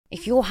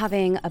If you're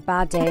having a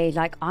bad day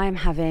like I'm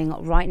having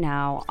right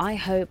now, I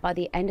hope by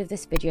the end of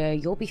this video,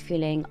 you'll be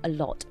feeling a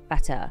lot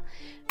better,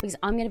 because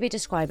I'm going to be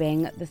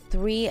describing the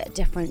 3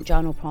 different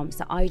journal prompts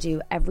that I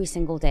do every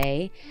single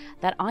day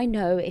that I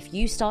know if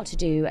you start to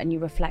do and you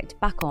reflect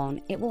back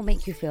on, it will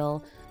make you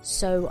feel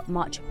so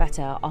much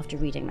better after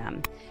reading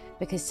them.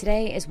 Because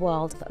today is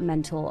World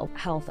Mental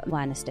Health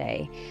Awareness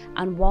Day.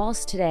 And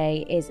whilst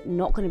today is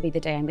not going to be the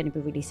day I'm going to be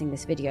releasing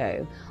this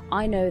video,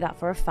 I know that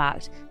for a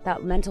fact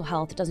that mental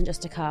health doesn't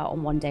just occur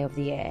on one day of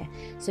the year.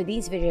 So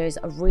these videos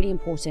are really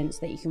important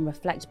so that you can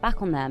reflect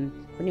back on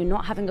them when you're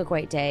not having a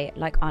great day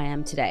like I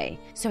am today.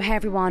 So hey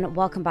everyone,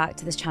 welcome back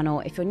to this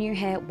channel. If you're new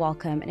here,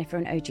 welcome. And if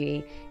you're an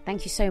OG,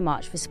 thank you so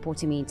much for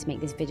supporting me to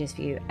make these videos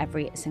for you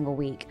every single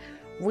week.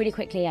 Really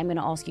quickly, I'm going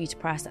to ask you to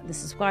press the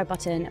subscribe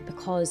button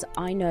because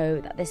I know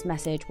that this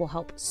message will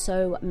help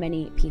so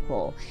many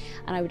people,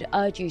 and I would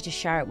urge you to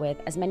share it with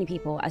as many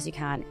people as you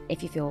can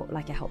if you feel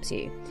like it helps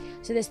you.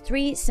 So there's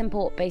 3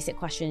 simple basic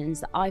questions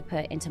that I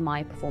put into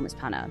my performance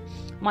planner.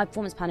 My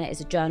performance planner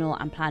is a journal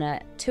and planner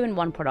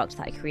 2-in-1 product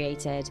that I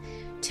created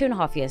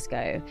 2.5 years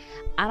ago,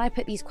 and I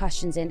put these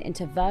questions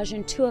into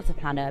version 2 of the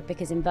planner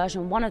because in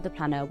version 1 of the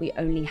planner we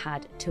only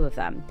had 2 of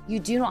them. You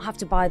do not have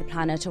to buy the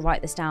planner to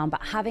write this down,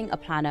 but having a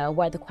planner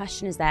where the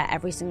question is there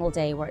every single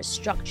day, where it's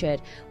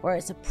structured, where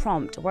it's a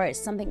prompt, where it's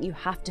something you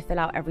have to fill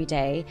out every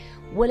day,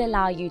 will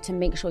allow you to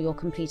make sure you're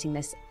completing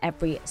this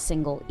every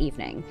single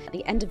evening. At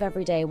the end of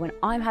every day, when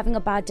I'm having a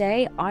bad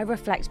day, I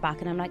reflect back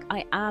and I'm like,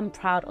 I am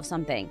proud of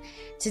something.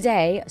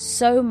 Today,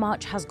 so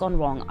much has gone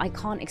wrong. I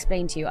can't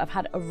explain to you. I've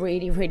had a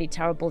really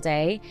terrible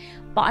day,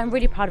 but I'm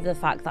really proud of the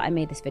fact that I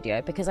made this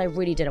video because I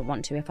really didn't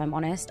want to, if I'm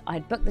honest. I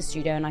had booked the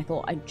studio and I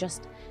thought I'm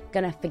just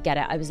gonna forget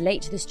it. I was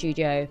late to the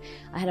studio.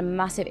 I had a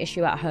massive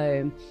issue at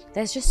home.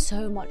 There's just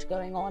so much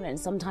going on, and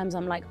sometimes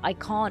I'm like, I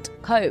can't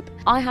cope.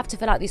 I have to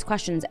fill out these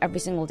questions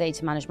every single day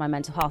to manage my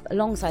mental health,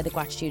 alongside the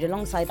gratitude,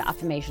 alongside the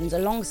affirmations,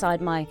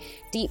 alongside my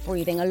deep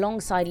breathing,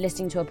 alongside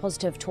listening to a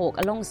positive talk,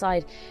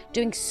 alongside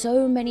doing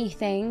so many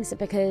things,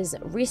 because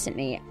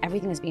recently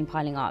everything has been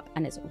piling up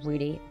and it's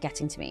really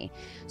getting to me.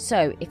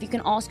 So if you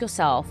can ask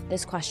yourself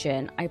this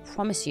question, I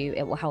promise you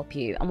it will help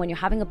you. And when you're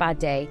having a bad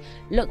day,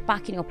 look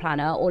back in your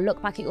planner or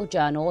look back at your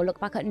journal or look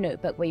back at a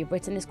notebook where you've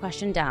written this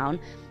question down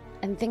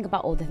and think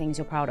about all the things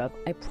you're proud of.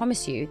 I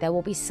promise you there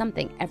will be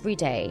something every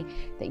day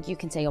that you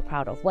can say you're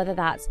proud of, whether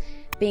that's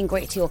being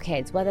great to your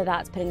kids, whether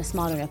that's putting a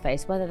smile on your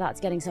face, whether that's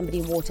getting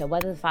somebody water,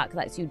 whether the fact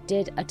that you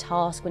did a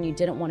task when you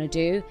didn't want to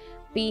do.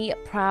 Be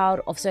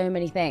proud of so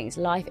many things.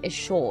 Life is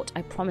short,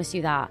 I promise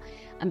you that.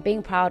 And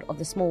being proud of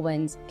the small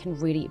wins can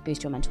really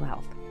boost your mental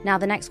health. Now,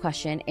 the next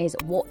question is,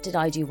 what did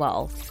I do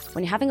well?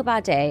 When you're having a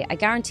bad day, I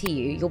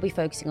guarantee you'll be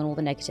focusing on all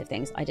the negative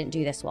things. I didn't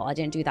do this well. I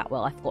didn't do that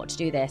well. I forgot to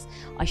do this.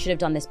 I should have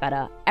done this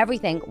better.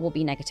 Everything will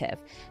be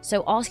negative.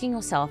 So asking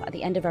yourself at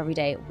the end of every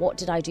day, what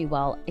did I do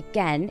well?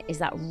 Again, is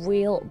that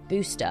real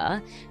booster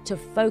to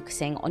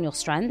focusing on your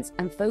strengths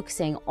and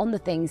focusing on the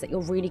things that you're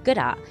really good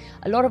at.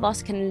 A lot of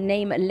us can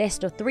name a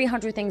list of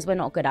 300 things we're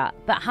not good at,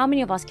 but how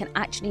many of us can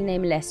actually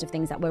name a list of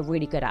things that we're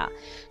really good at?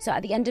 So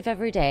at the end of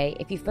every day,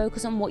 if you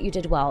focus on what you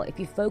did well, if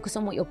you focus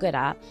on what you're good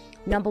at,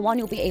 number 1,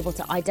 you'll be able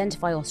to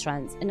identify your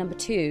strengths, and number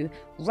 2,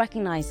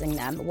 recognizing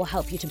them will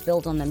help you to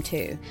build on them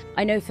too.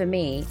 I know for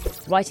me,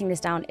 writing this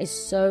down is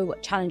so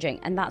challenging,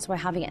 and that's why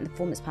having it in the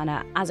performance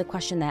planner as a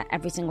question there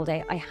every single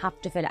day, I have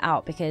to fill it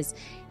out because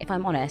if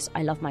I'm honest,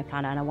 I love my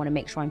planner and I want to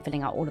make sure I'm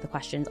filling out all of the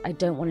questions. I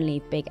don't want to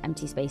leave big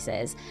empty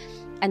spaces.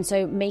 And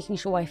so making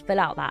sure I fill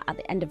out that at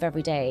the end of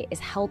every day is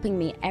helping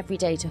me every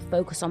day to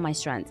focus on my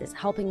strengths. It's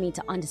helping me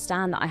to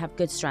understand that I have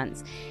good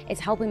strengths. It's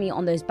helping me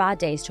on those bad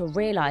days to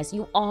realize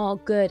you are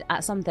good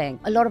at something.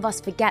 A lot of us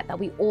forget that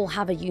we all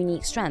have a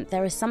unique strength.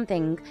 There is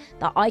something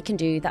that I can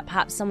do that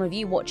perhaps some of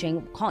you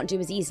watching can't do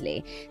as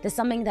easily. There's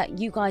something that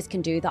you guys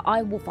can do that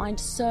I will find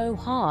so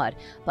hard.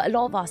 But a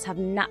lot of us have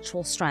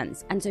natural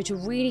strengths. And so to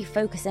really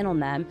focus in on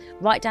them,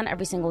 write down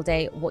every single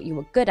day what you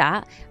were good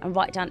at and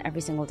write down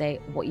every single day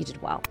what you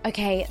did well.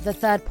 Okay. The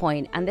third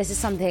point, and this is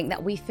something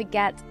that we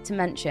forget to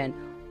mention,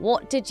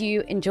 what did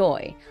you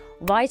enjoy?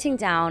 Writing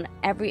down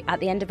at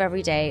the end of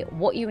every day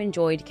what you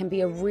enjoyed can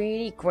be a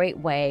really great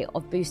way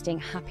of boosting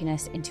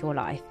happiness into your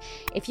life.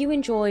 If you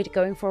enjoyed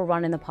going for a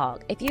run in the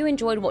park, if you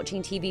enjoyed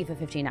watching TV for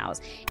 15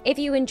 hours, if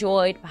you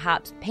enjoyed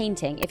perhaps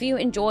painting, if you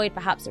enjoyed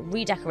perhaps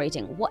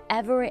redecorating,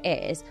 whatever it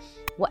is,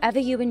 whatever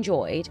you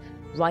enjoyed,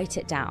 write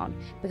it down.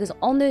 Because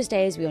on those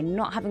days we are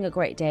not having a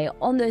great day,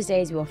 on those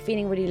days we are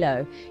feeling really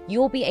low,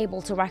 you'll be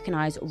able to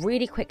recognize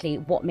really quickly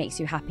what makes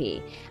you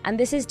happy. And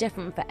this is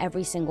different for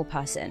every single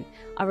person.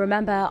 I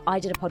remember I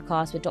did a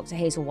podcast with Dr.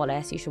 Hazel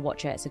Wallace, you should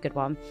watch it, it's a good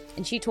one.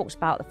 And she talked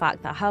about the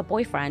fact that her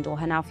boyfriend, or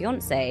her now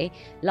fiance,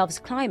 loves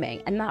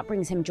climbing and that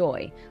brings him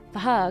joy. For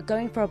her,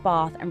 going for a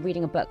bath and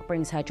reading a book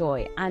brings her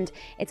joy. And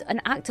it's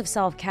an act of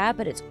self-care,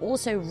 but it's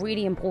also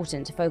really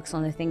important to focus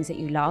on the things that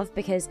you love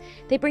because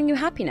they bring you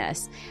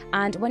happiness.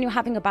 And when you're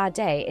having a bad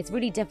day, it's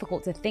really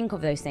difficult to think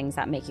of those things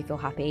that make you feel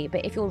happy.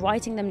 But if you're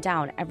writing them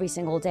down every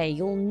single day,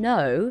 you'll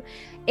know,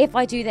 if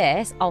I do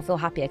this, I'll feel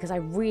happier because I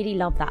really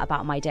love that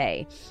about my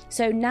day.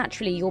 So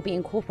naturally, you'll be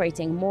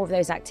incorporating more of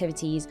those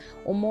activities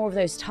or more of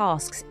those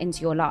tasks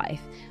into your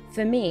life.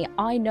 For me,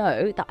 I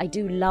know that I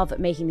do love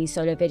making these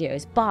solo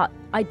videos, but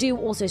I do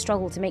also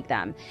struggle to make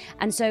them.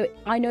 And so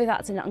I know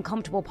that's an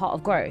uncomfortable part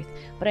of growth,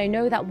 but I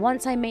know that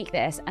once I make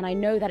this and I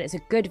know that it's a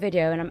good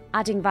video and I'm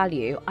adding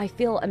value, I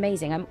feel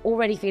amazing. I'm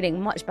already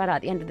feeling much better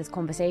at the end of this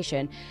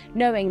conversation,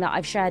 knowing that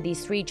I've shared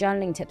these 3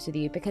 journaling tips with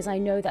you because I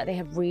know that they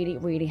have really,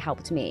 really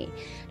helped me.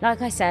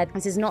 Like I said,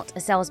 this is not a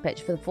sales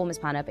pitch for the Performance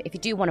Planner, but if you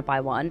do want to buy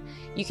one,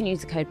 you can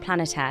use the code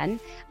PLANNER10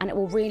 and it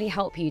will really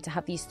help you to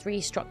have these 3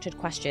 structured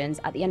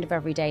questions at the end of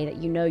every day that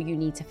you know you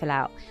need to fill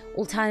out.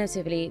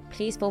 Alternatively,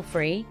 please feel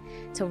free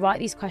to write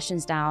these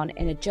questions down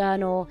in a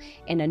journal,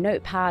 in a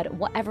notepad,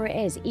 whatever it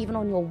is, even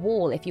on your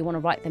wall if you want to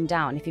write them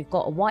down. If you've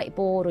got a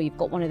whiteboard or you've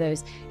got one of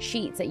those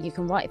sheets that you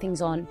can write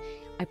things on,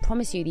 I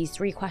promise you these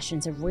 3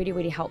 questions have really,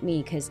 really helped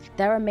me because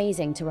they're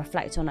amazing to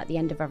reflect on at the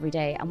end of every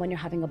day. And when you're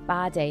having a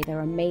bad day,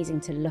 they're amazing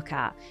to look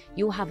at.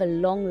 You'll have a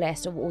long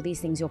list of all these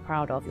things you're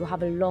proud of. You'll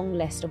have a long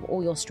list of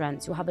all your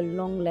strengths. You'll have a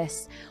long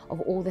list of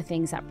all the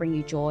things that bring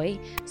you joy,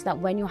 so that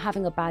when you're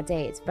having a bad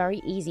day, it's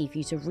very easy for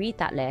you to read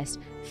that list,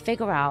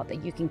 figure out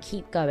that you can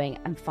keep going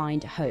and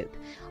find hope.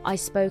 I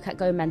spoke at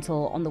Go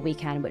Mental on the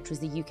weekend, which was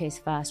the UK's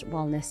first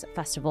wellness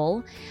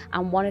festival.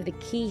 And one of the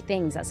key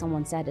things that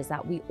someone said is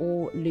that we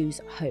all lose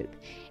hope.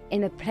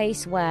 In a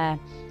place where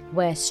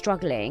we're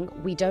struggling,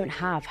 we don't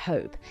have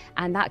hope.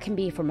 And that can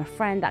be from a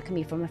friend, that can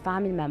be from a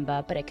family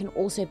member, but it can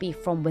also be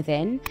from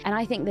within. And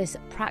I think this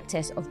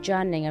practice of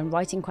journaling and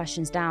writing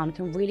questions down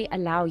can really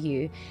allow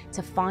you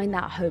to find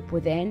that hope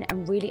within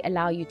and really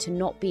allow you to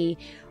not be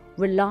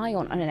rely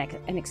on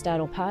an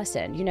external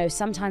person. You know,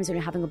 sometimes when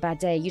you're having a bad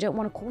day, you don't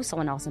want to call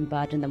someone else and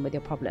burden them with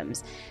your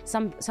problems.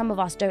 Some of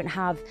us don't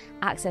have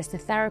access to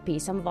therapy.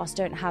 Some of us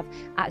don't have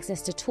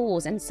access to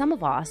tools. And some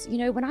of us, you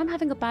know, when I'm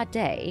having a bad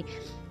day,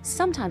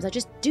 sometimes I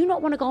just do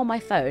not want to go on my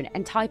phone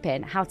and type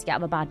in how to get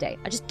out of a bad day.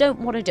 I just don't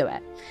want to do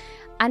it.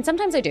 And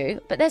sometimes I do,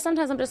 but there's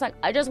sometimes I'm just like,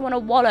 I just want to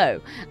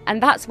wallow.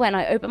 And that's when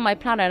I open my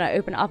planner and I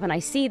open it up and I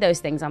see those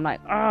things. I'm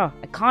like, oh,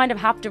 I kind of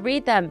have to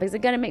read them because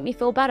they're going to make me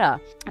feel better.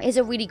 It's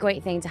a really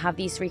great thing to have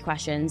these 3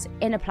 questions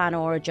in a planner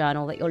or a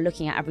journal that you're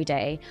looking at every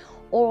day,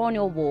 or on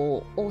your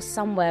wall, or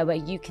somewhere where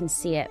you can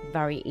see it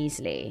very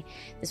easily.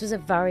 This was a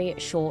very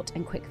short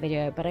and quick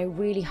video, but I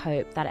really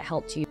hope that it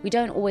helped you. We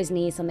don't always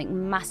need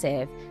something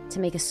massive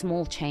to make a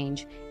small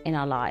change in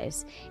our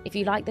lives. If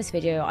you like this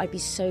video, I'd be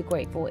so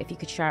grateful if you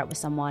could share it with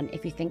someone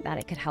if you think that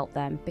it could help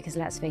them, because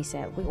let's face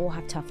it, we all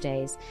have tough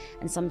days,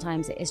 and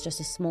sometimes it is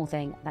just a small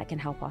thing that can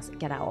help us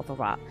get out of a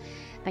rut.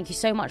 Thank you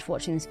so much for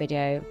watching this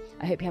video.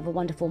 I hope you have a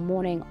wonderful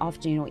morning,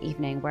 afternoon, or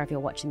evening, wherever you're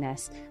watching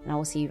this, and I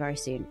will see you very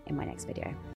soon in my next video.